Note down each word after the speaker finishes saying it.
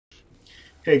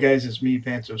Hey guys, it's me,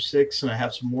 Panther6, and I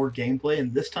have some more gameplay,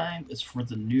 and this time it's for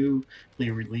the newly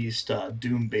released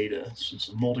Doom beta. So it's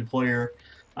a multiplayer.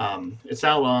 It's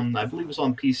out on, I believe it's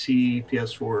on PC,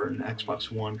 PS4, and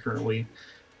Xbox One currently.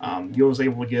 You was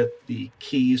able to get the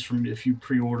keys from if you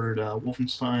pre-ordered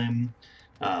Wolfenstein,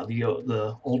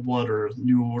 the Old Blood or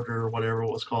New Order or whatever it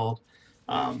was called,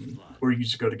 or you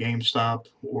just go to GameStop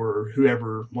or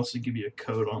whoever wants to give you a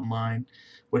code online.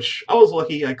 Which I was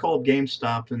lucky. I called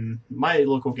GameStop, and my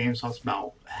local GameStop's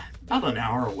about an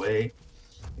hour away,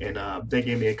 and they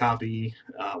gave me a copy.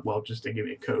 Just they gave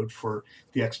me a code for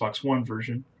the Xbox One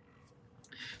version.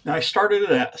 Now I started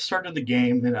the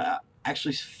game, and I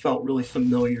actually felt really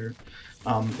familiar.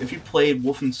 If you played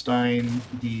Wolfenstein: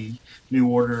 The New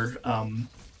Order,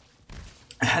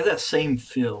 it had that same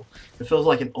feel. It feels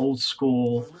like an old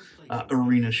school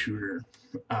arena shooter.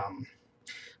 Um,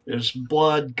 there's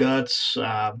blood, guts,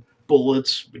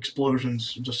 bullets,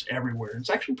 explosions just everywhere.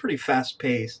 It's actually pretty fast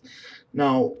paced.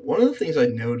 Now, one of the things I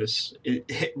noticed,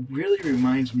 it really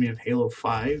reminds me of Halo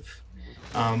 5.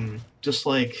 Just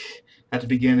like at the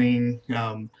beginning,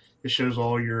 it shows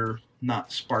all your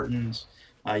not Spartans.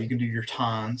 You can do your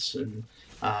taunts, and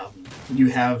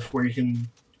you have where you can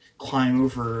climb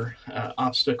over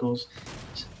obstacles.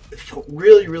 It felt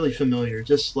really, really familiar,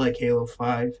 just like Halo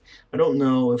 5. I don't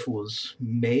know if it was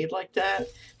made like that,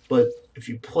 but if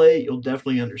you play it, you'll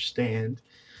definitely understand.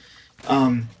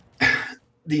 Um,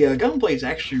 the gunplay is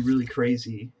actually really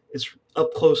crazy. It's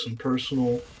up close and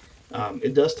personal.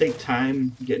 It does take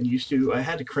time getting used to. I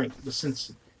had to crank the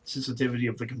sensitivity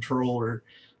of the controller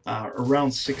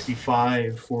around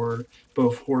 65 for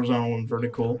both horizontal and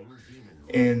vertical,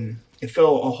 and it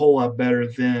felt a whole lot better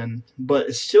then. But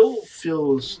it still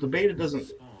feels the beta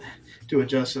doesn't do it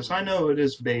justice. I know it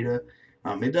is beta.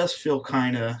 It does feel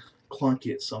kind of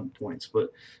clunky at some points,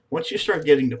 but once you start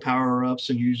getting the power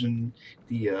ups and using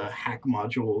the hack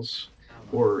modules,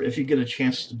 or if you get a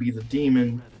chance to be the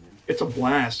demon, it's a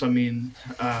blast. I mean,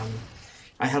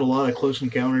 I had a lot of close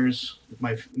encounters.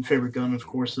 My favorite gun, of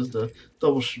course, is the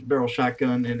barrel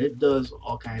shotgun, and it does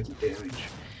all kinds of damage.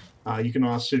 You can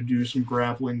also do some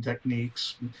grappling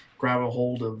techniques, grab a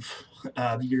hold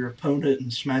of your opponent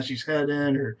and smash his head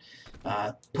in, or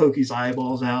poke his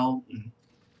eyeballs out. And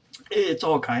it's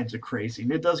all kinds of crazy.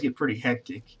 And it does get pretty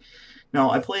hectic.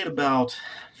 Now, I played about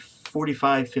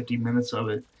 45, 50 minutes of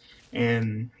it,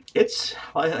 and it's,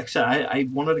 like I said, I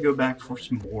wanted to go back for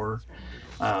some more.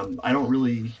 I don't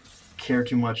really care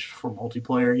too much for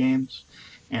multiplayer games,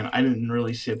 and I didn't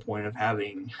really see a point of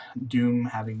having Doom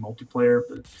having multiplayer,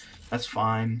 but that's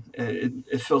fine.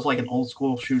 It feels like an old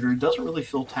school shooter. It doesn't really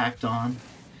feel tacked on.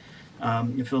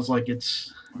 It feels like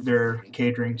they're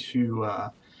catering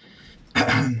to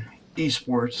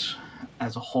esports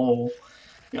as a whole.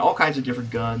 You know, all kinds of different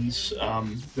guns.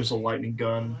 There's a lightning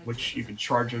gun, which you can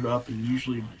charge it up, and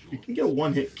usually you can get a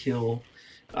one hit kill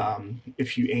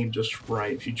if you aim just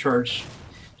right. If you charge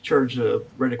a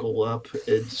reticle up,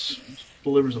 it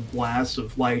delivers a blast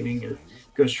of lightning. It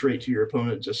goes straight to your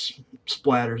opponent, just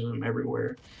splatters them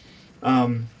everywhere.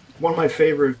 One of my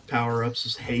favorite power ups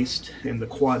is haste and the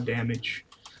quad damage.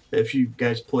 If you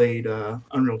guys played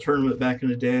Unreal Tournament back in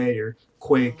the day or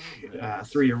Quake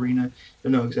 3 Arena,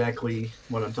 you'll know exactly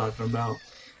what I'm talking about.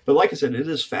 But like I said, it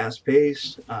is fast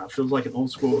paced. Feels like an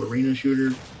old school arena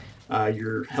shooter.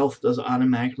 Your health doesn't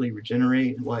automatically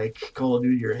regenerate like Call of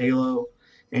Duty or Halo,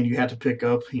 and you have to pick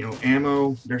up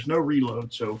ammo. There's no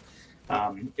reload, so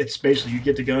it's basically you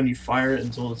get the gun, you fire it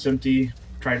until it's empty.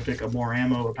 Try to pick up more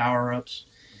ammo or power ups.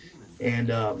 And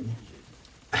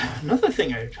another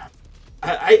thing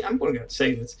I'm going to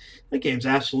say this: that game's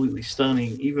absolutely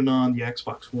stunning, even on the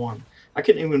Xbox One. I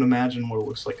couldn't even imagine what it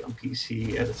looks like on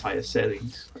PC at its highest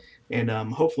settings, and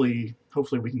hopefully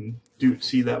we can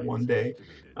see that one day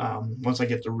once I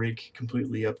get the rig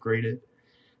completely upgraded.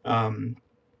 Um,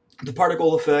 the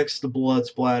particle effects, the blood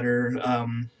splatter.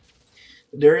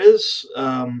 There is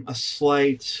a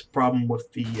slight problem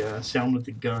with the sound of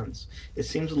the guns. It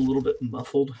seems a little bit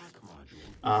muffled.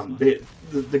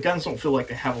 The guns don't feel like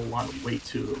they have a lot of weight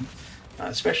to them,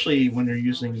 especially when they're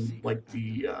using like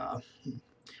the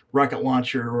rocket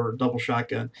launcher or double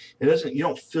shotgun. It doesn't. You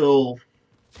don't feel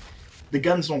the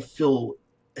guns don't feel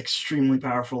extremely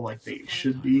powerful like they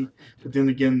should be. But then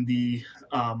again, the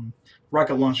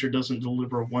rocket launcher doesn't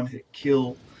deliver a one hit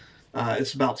kill.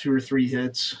 It's about two or three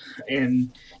hits,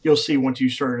 and you'll see once you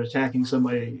start attacking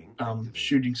somebody,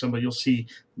 shooting somebody, you'll see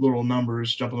little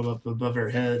numbers jumping up above their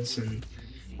heads, and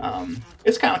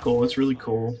it's kind of cool. It's really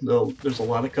cool. Though there's a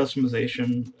lot of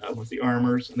customization with the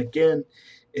armors, and again,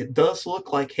 it does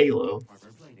look like Halo.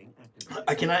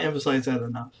 I cannot emphasize that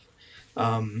enough.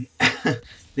 Um,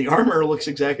 the armor looks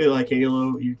exactly like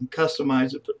Halo. You can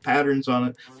customize it, put patterns on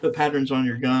it, put patterns on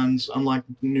your guns, unlock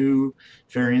new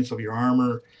variants of your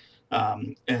armor,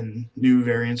 and new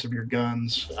variants of your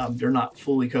guns. They're not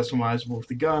fully customizable with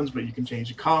the guns, but you can change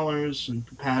the colors and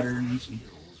the patterns. And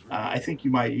I think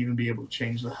you might even be able to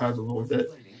change the HUD a little bit.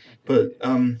 But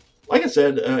like I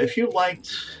said, if you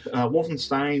liked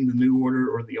Wolfenstein: The New Order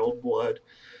or The Old Blood,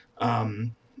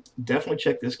 um, definitely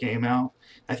check this game out.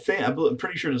 I'm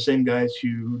pretty sure the same guys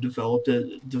who developed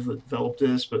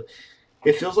this, but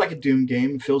it feels like a Doom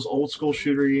game. It feels old school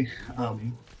shootery.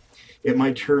 It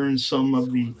might turn some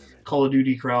of the Call of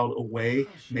Duty crowd away,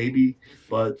 maybe,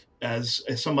 but as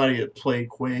somebody that played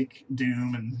Quake,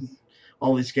 Doom, and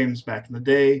all these games back in the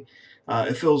day,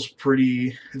 it feels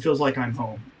pretty. It feels like I'm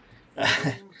home.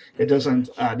 It doesn't.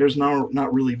 There's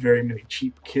not really very many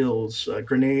cheap kills.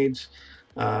 Grenades,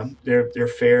 they're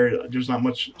fair. There's not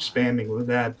much spamming with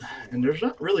that, and there's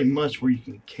not really much where you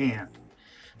can camp.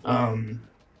 Um,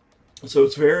 so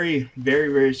it's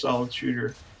very solid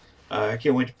shooter. I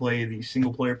can't wait to play the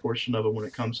single player portion of it when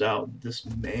it comes out this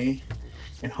May.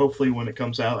 And hopefully, when it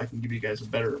comes out, I can give you guys a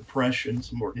better impression,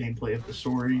 some more gameplay of the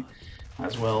story,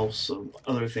 as well as some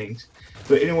other things.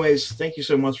 But, anyways, thank you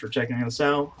so much for checking us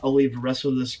out. I'll leave the rest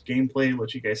of this gameplay,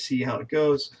 let you guys see how it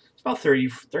goes. It's about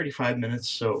 35 minutes,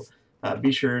 so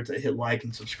be sure to hit like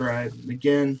and subscribe. And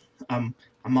again, I'm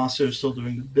also still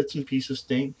doing the bits and pieces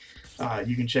thing.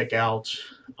 You can check out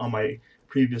on my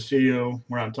previous video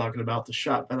where I'm talking about the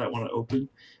shop that I want to open.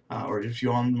 Or if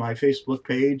you're on my Facebook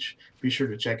page, be sure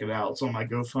to check it out. It's on my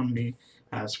GoFundMe.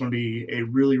 It's going to be a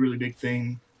really big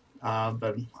thing,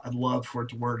 but I'd love for it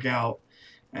to work out.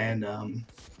 And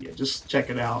yeah, just check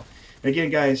it out. And again,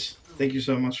 guys, thank you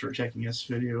so much for checking this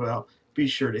video out. Be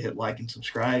sure to hit like and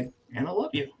subscribe, and I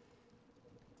love you.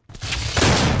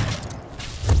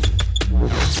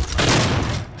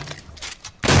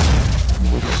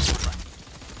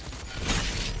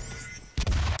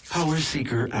 Power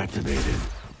Seeker activated.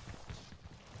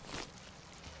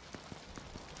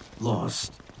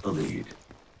 Lost the lead.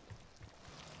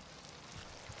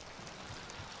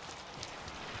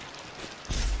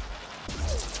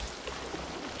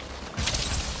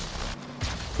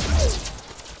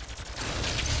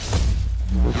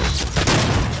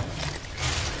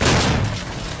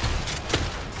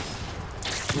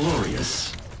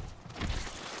 Glorious.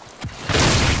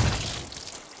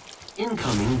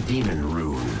 Incoming Demon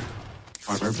Rune.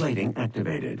 Armor plating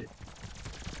activated.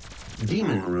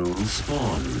 Demon Rune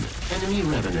spawned. Enemy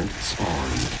Revenant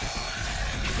spawned.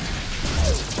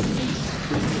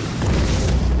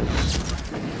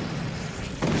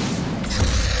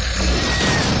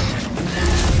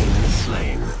 Demon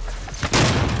slain.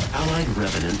 Allied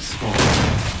Revenant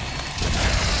spawned.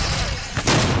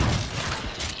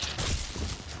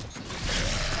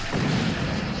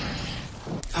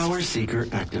 Power Seeker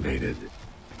activated.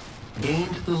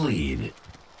 Gained the lead.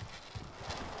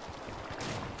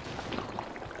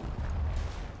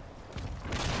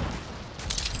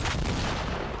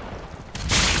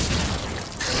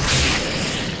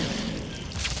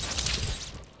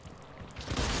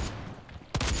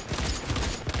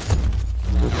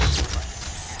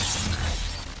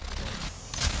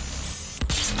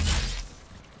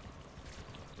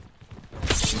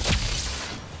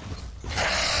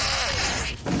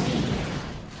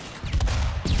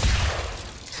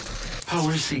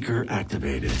 Power Seeker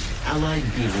activated. Allied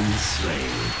demons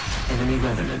slain. Enemy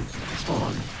Revenant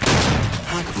spawned.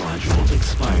 Hack module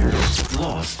expired.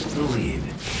 Lost the lead.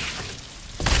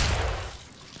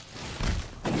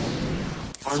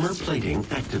 Armor plating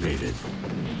activated.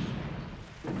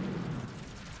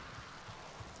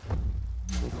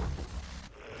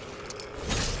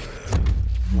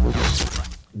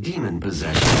 Demon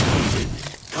possession needed.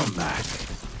 Come back.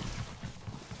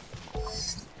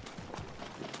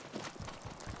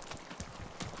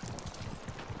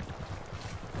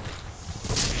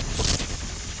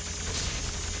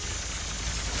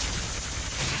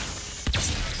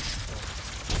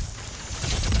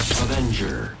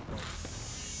 Avenger.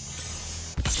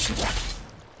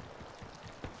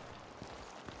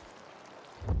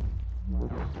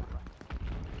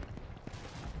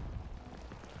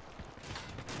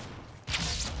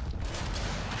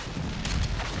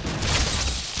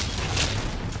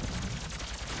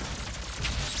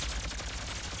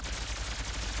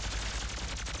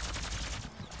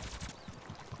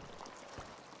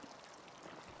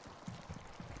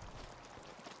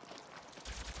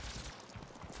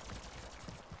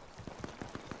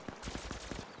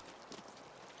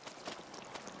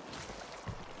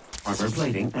 Armor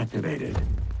plating activated.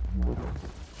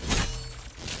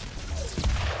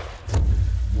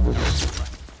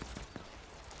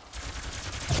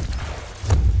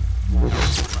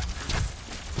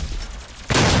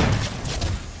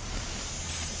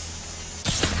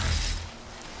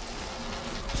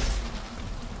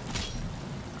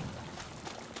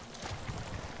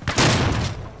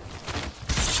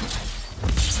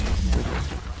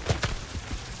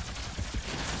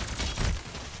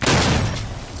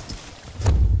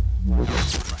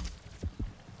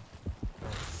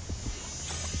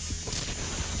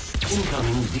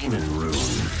 Incoming Demon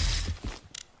Rune.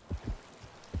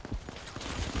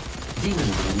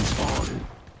 Demon Rune spawn.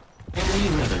 Enemy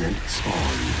Revenant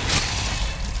spawn.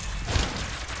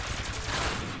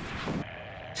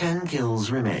 10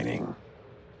 kills remaining.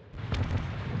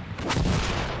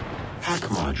 Hack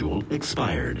module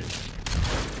expired.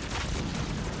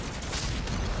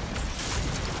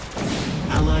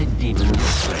 Allied demons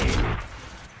slain.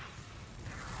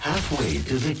 Halfway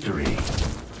to victory.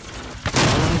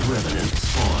 Allied Revenant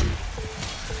spawn.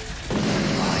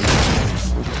 5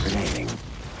 kills remaining.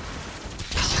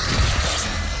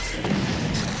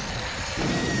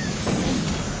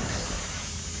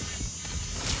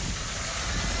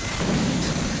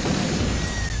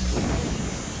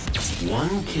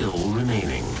 One kill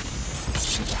remaining.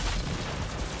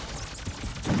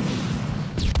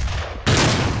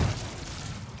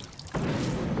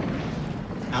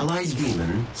 Allied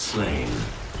demon slain.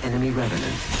 Enemy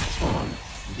Revenant spawn.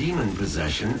 Demon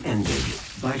possession ended.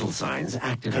 Vital signs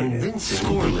activated. Convincing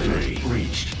score limit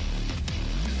reached.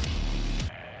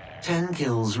 10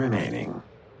 kills remaining.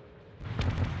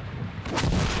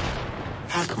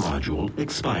 Hack module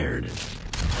expired.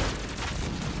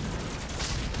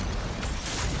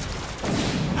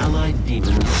 Allied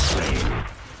demons slain.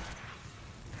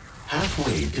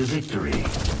 Halfway to victory.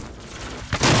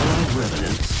 Allied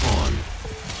Revenant spawn.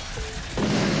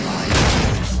 5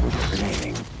 kills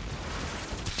remaining.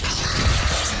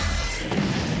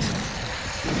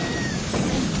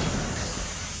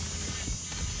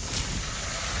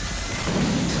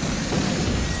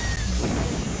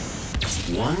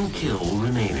 One kill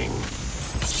remaining.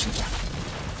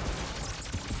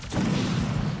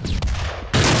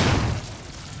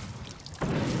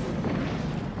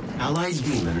 Allied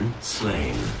demon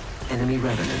slain. Enemy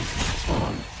Revenant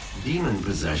spawn. Demon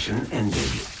possession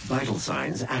ended. Vital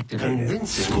signs activated.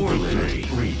 Convincing score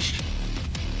limit reached.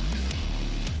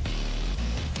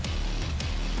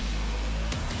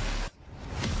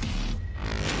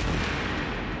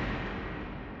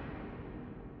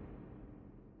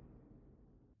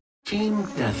 Team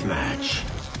Deathmatch.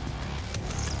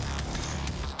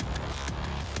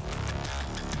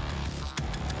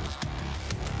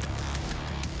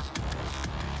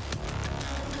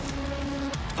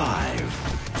 Five,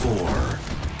 four,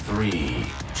 three,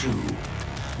 two,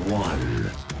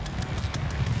 one.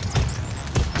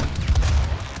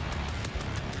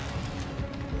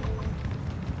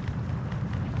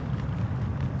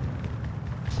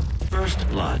 First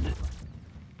blood.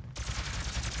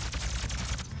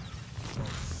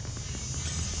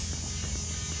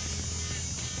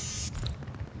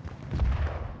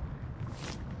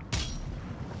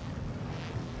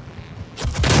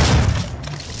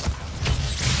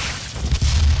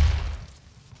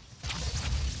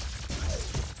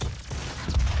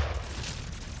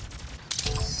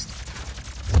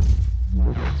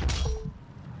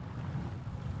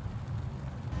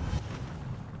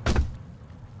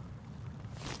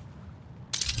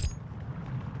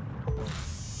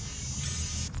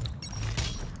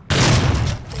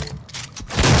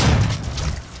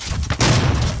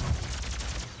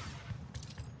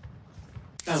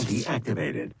 Bounty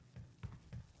activated.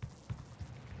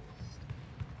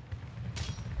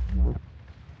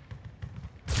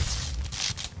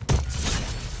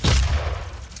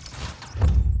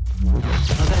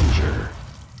 Avenger.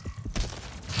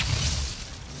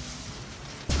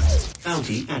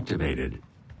 Bounty activated.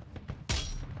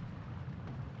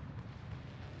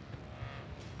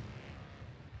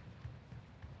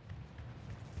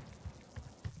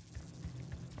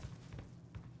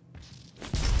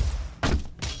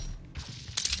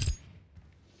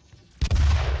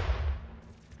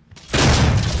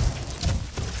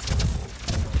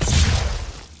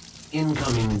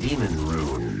 Incoming Demon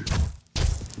Rune.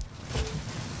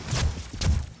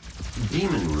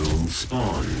 Demon Rune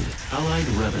spawned. Allied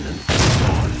Revenant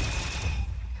spawned.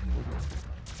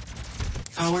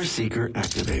 Power Seeker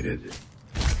activated.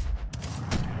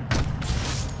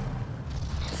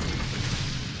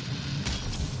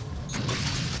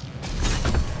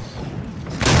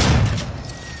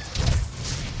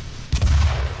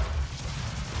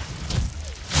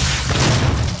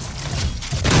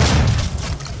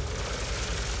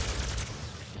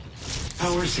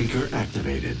 Seeker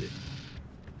activated.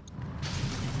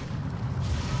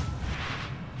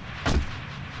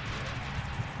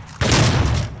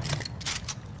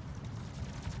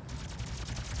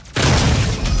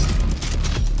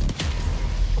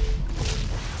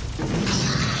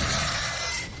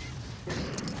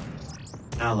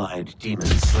 Allied demon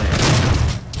slayer.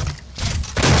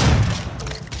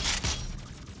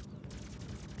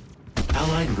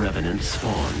 Allied revenant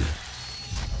spawned.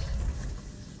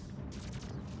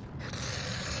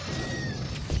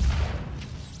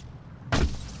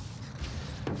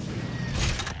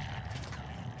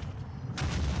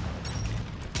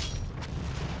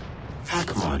 Hack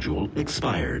module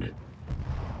expired.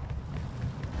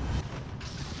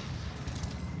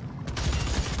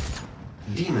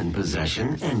 Demon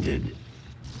possession ended.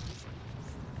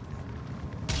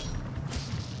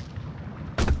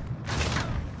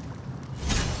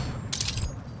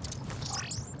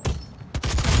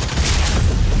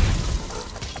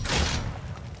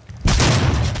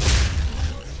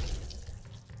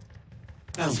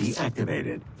 Bounty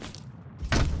activated.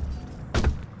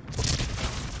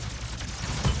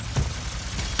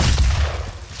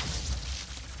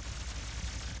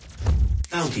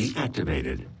 Bounty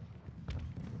activated.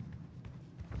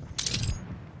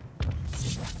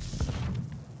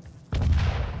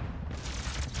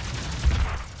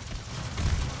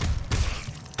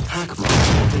 Hack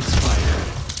module expired.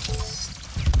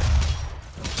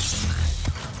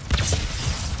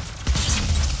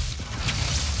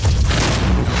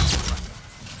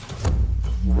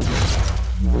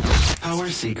 Power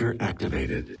Seeker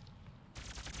activated.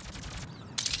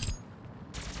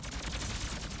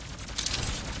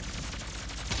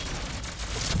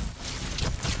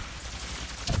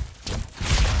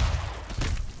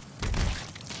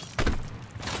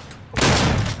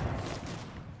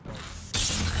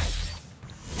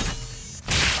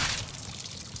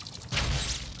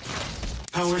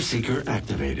 Power Seeker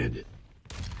activated.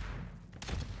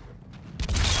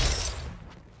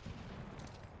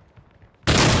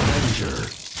 Avenger.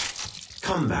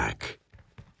 Come back.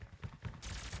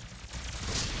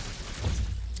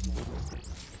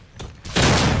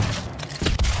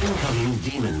 Incoming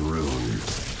Demon Rune.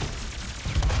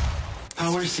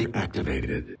 Power Seeker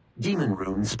activated. Demon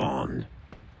Rune spawned.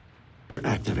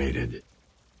 Activated.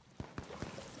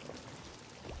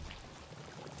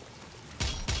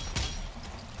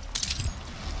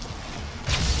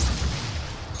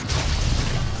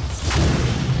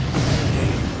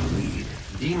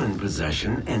 Demon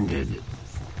possession ended.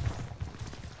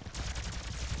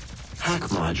 Hack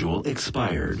module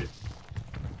expired.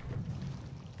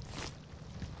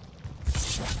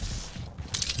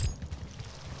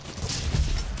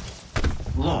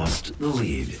 Lost the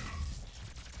lead.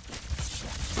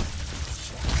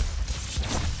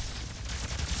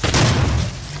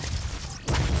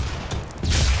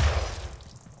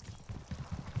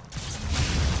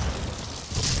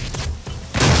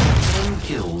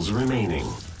 Kills remaining.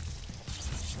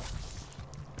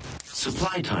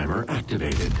 Supply timer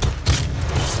activated.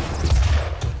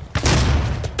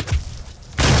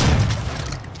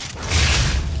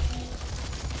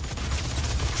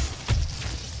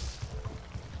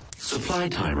 Supply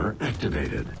timer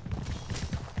activated.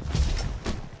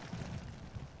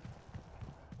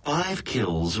 5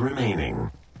 kills remaining.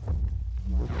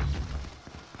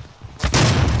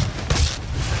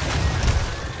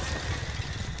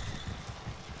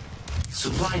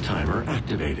 Supply timer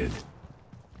activated.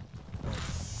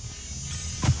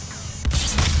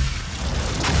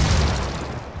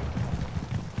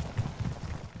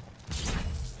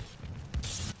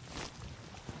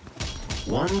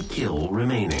 One kill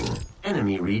remaining.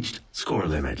 Enemy reached score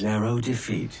limit. Narrow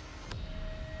defeat.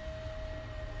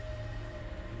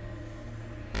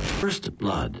 First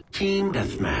blood. Team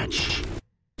deathmatch.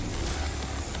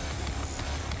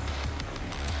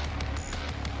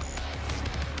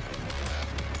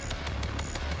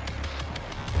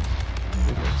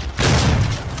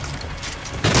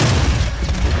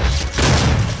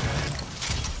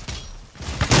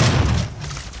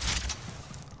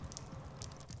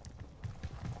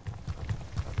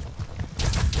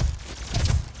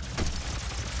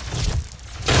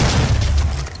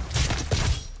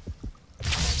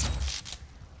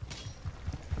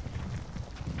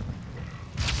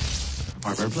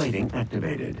 Armor plating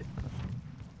activated.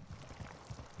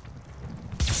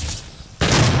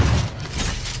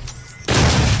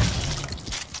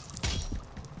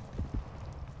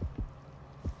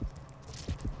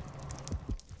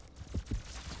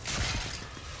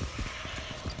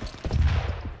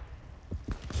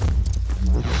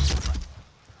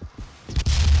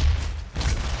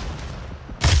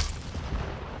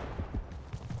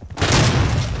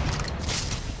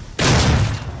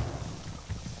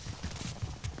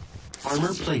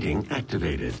 Armor plating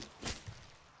activated.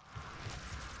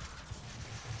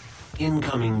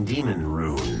 Incoming demon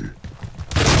rune.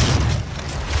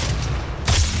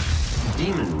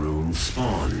 Demon rune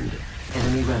spawned.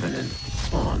 Enemy revenant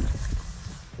spawned.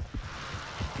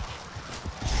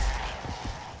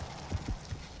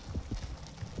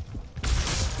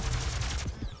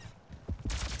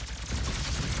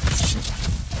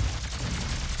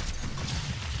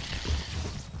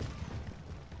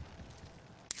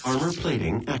 Armor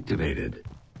plating activated.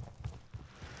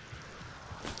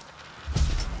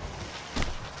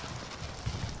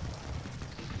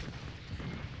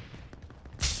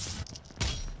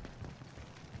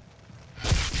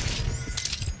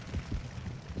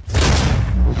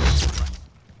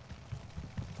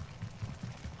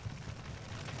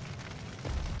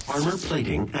 Armor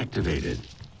plating activated.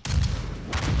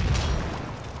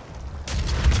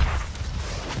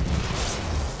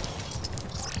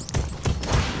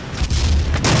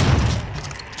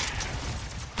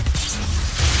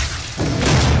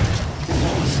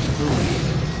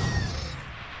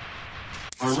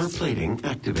 Armor plating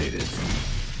activated.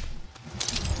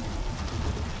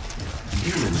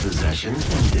 Demon possession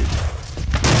ended.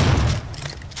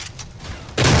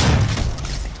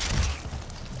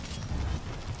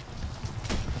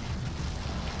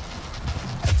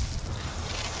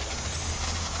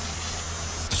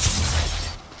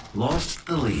 Lost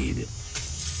the lead.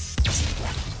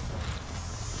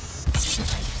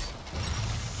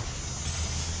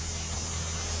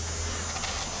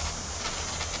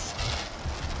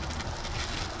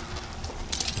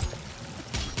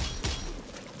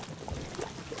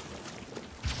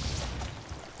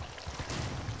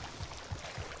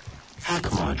 Hack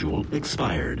module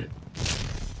expired.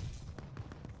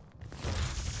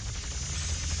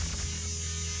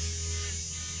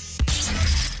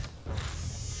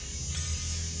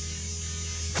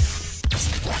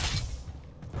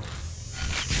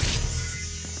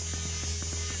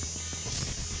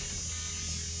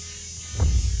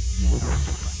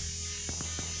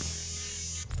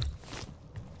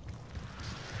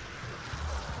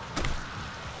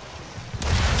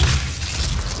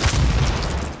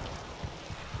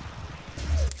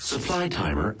 Supply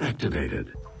timer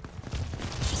activated.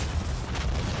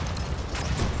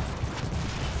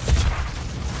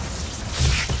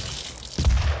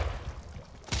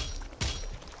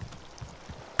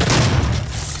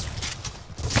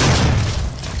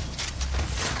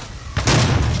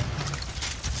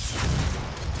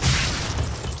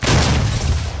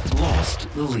 Lost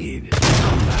the lead.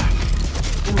 Come back.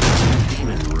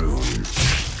 Demon rune.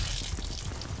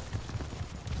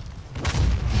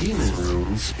 Demon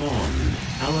rune spawned.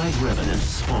 Allied revenant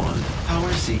spawned.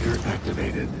 Power seeker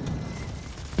activated.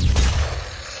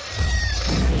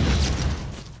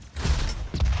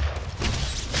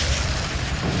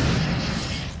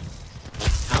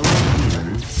 Allied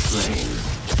demon slain.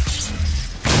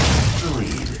 The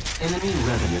lead. Enemy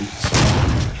revenant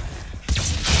spawned.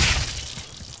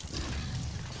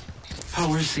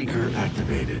 Power seeker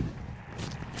activated.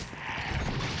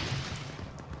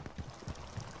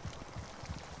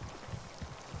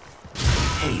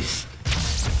 Haste.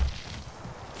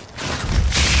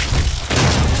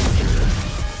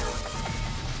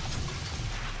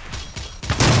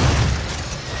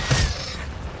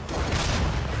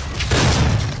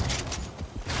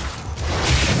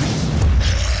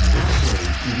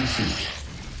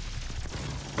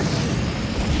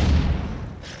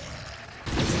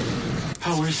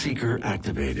 Power seeker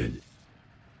activated.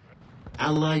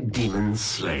 Allied demons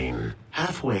slain.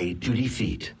 Halfway to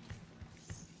defeat.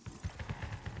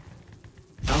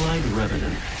 Allied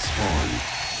revenant spawned.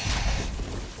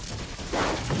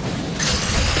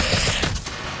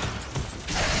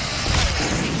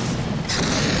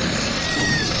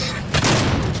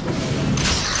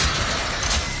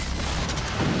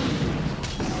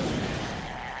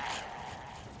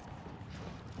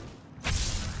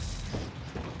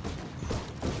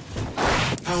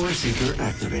 Power seeker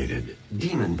activated.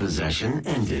 Demon possession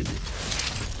ended.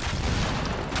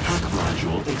 Hack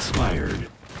module expired.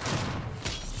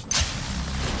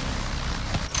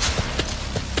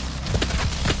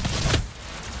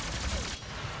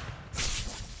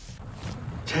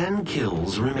 Ten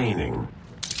kills remaining.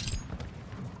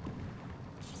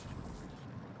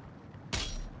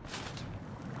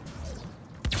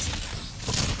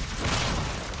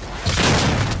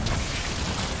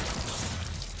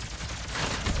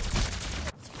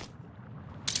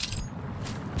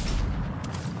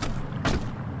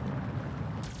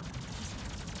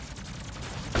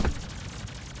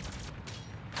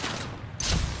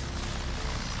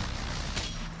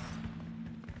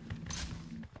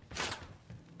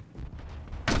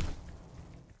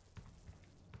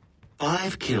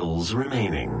 5 kills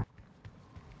remaining.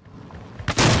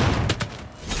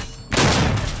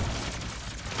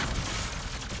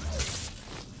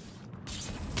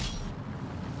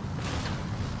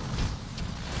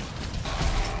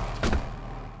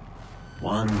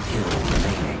 One kill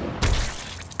remaining.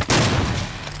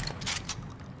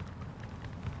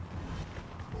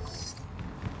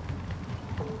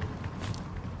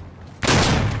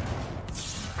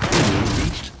 Enemy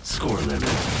reached score limit.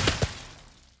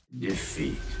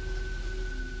 Defeat.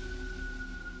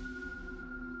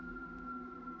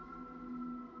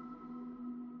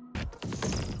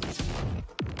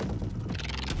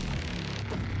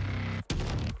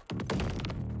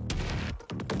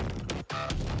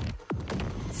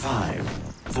 Five,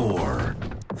 four,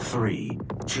 three,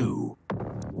 two,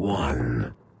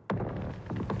 one.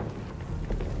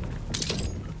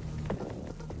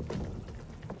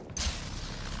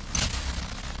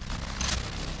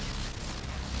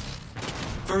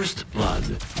 First blood.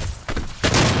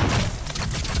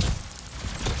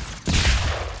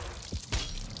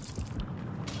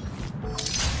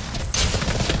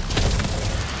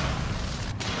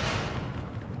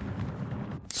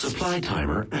 Supply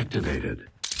timer activated.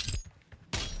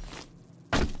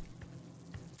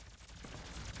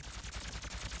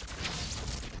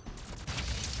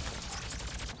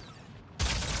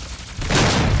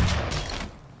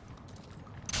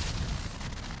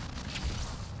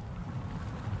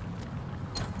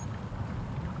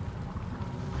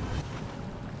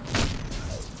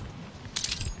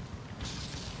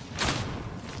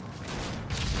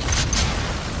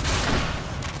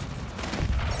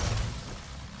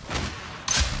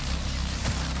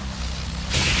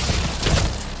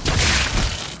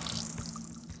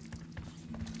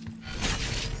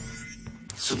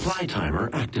 Supply timer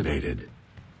activated.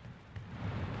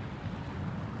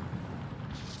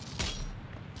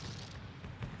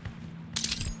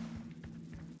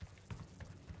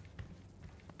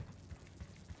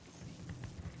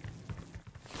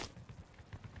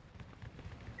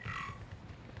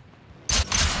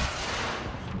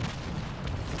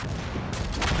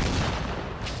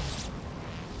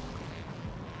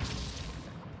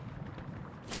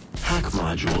 Hack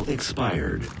module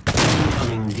expired.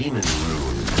 Incoming demon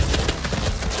rune.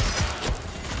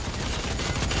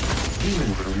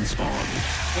 Demon rune spawned.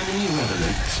 Enemy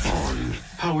revenant spawned.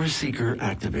 Power seeker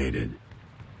activated.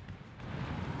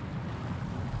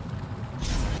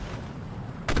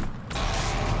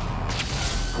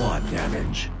 Quad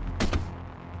damage.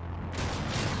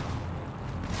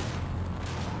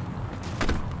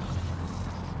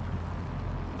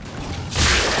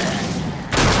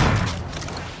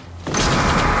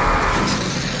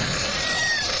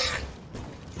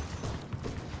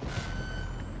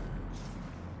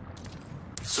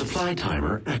 Supply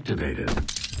timer activated.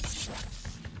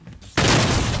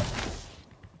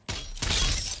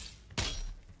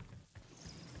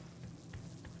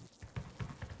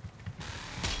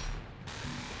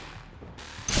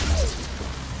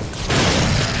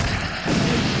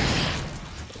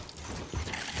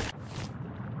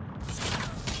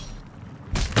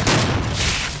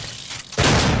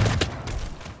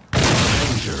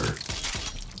 Danger.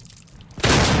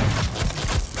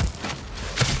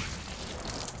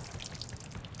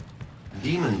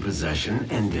 Demon possession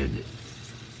ended.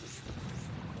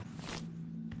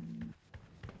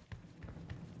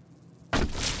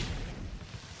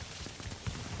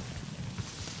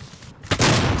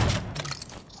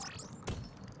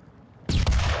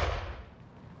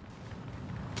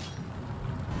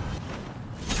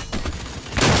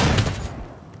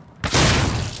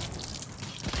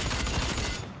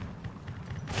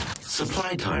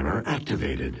 Supply timer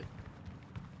activated.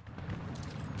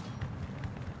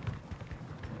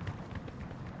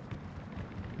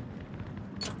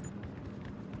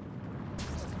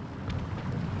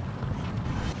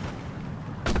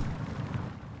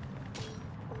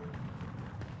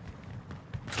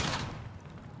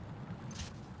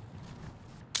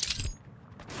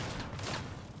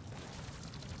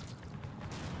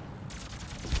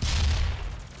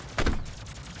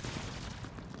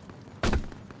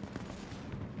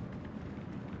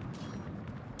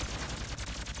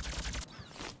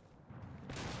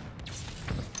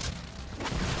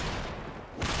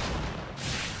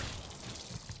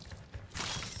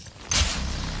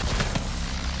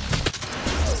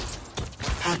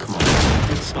 Hack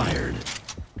module expired.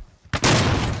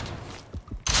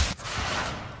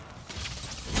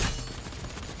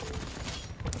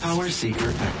 Power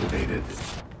seeker activated.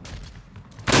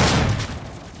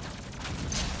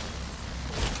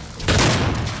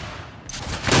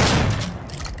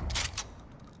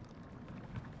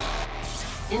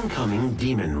 Incoming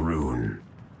Demon Rune.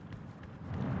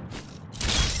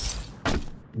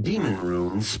 Demon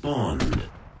Rune spawned.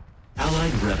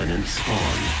 Allied Revenant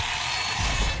spawned.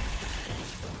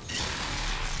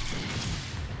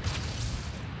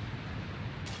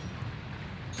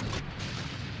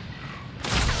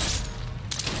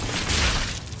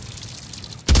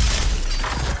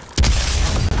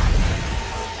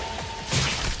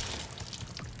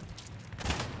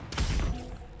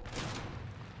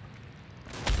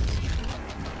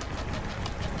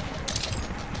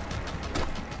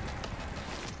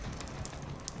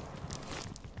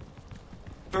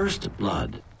 First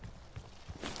Blood.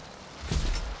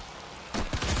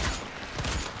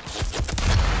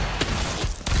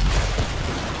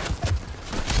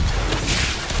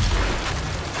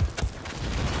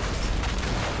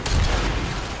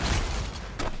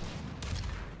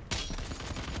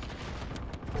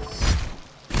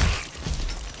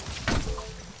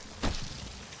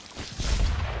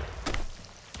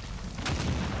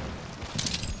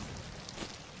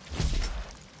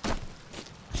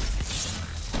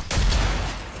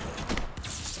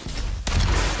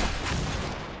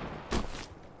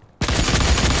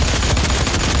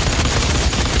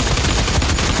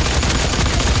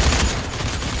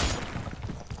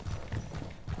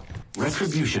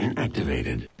 Retribution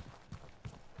activated.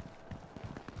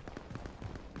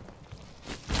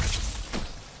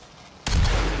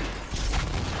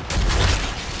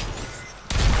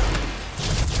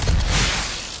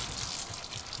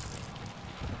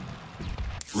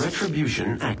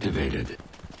 Retribution activated.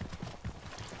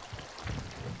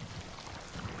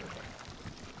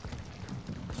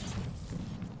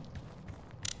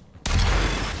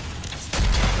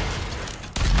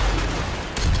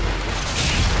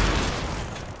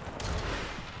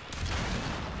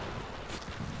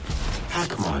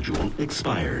 Hack module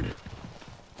expired.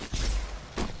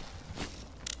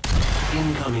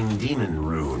 Incoming Demon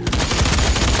Rune. Demon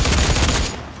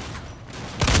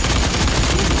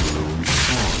Rune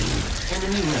spawned.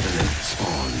 Enemy Revenant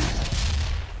spawned.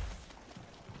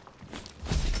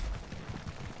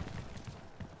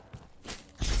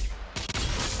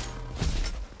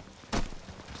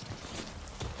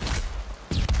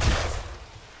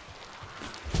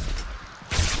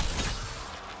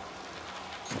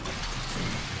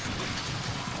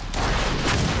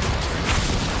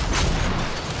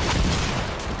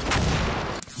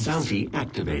 Bounty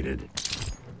activated.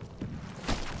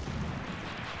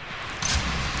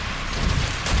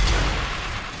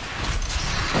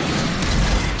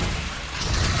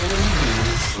 Enemy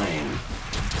demon slain.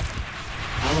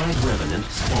 Allied Revenant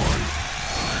spawned.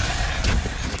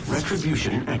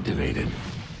 Retribution activated.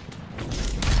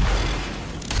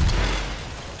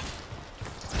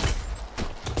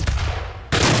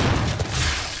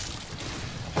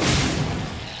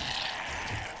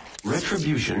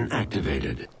 Retribution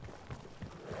activated.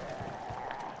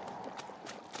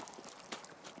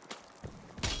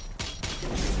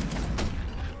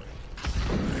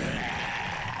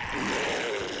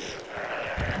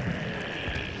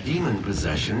 Demon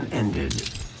possession ended.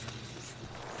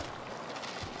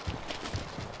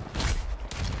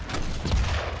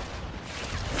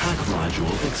 Hack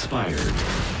module expired.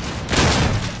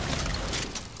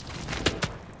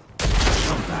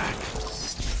 Come back.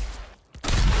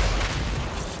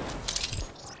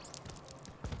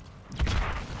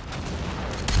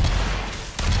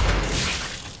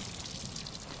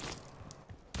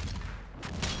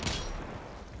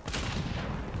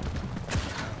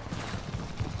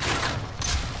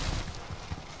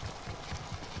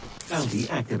 Bounty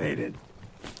activated.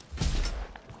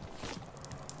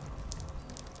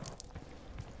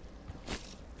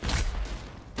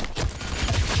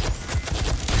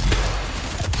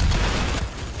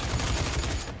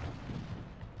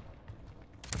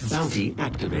 Bounty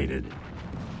activated.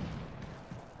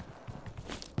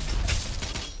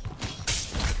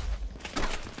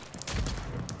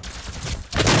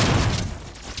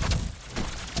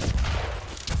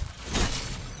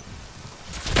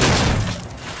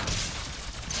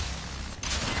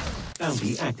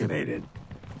 Bounty activated.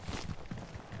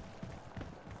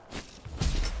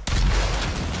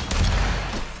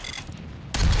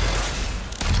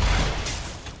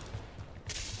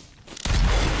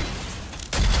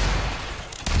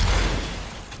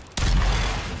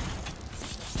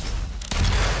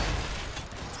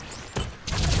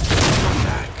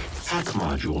 Hack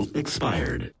module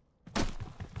expired.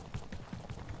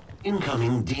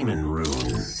 Incoming Demon Rune.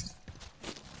 Demon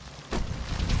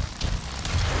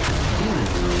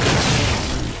Rune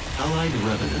spawned. Allied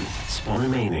Revenant spawn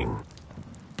remaining.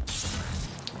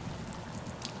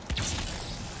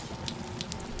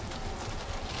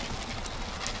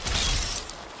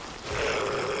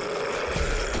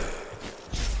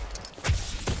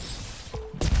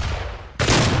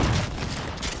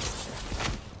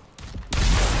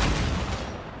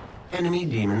 Enemy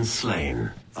demon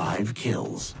slain. 5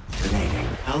 kills remaining.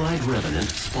 Allied Revenant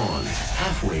spawned.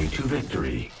 Halfway to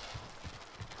victory.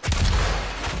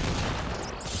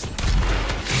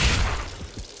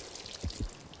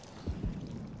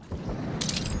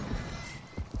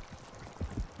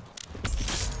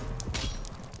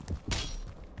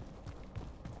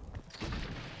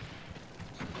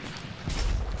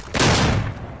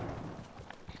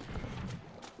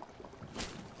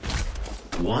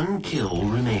 One kill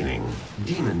remaining.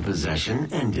 Demon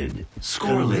possession ended.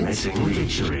 Score limiting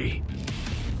victory.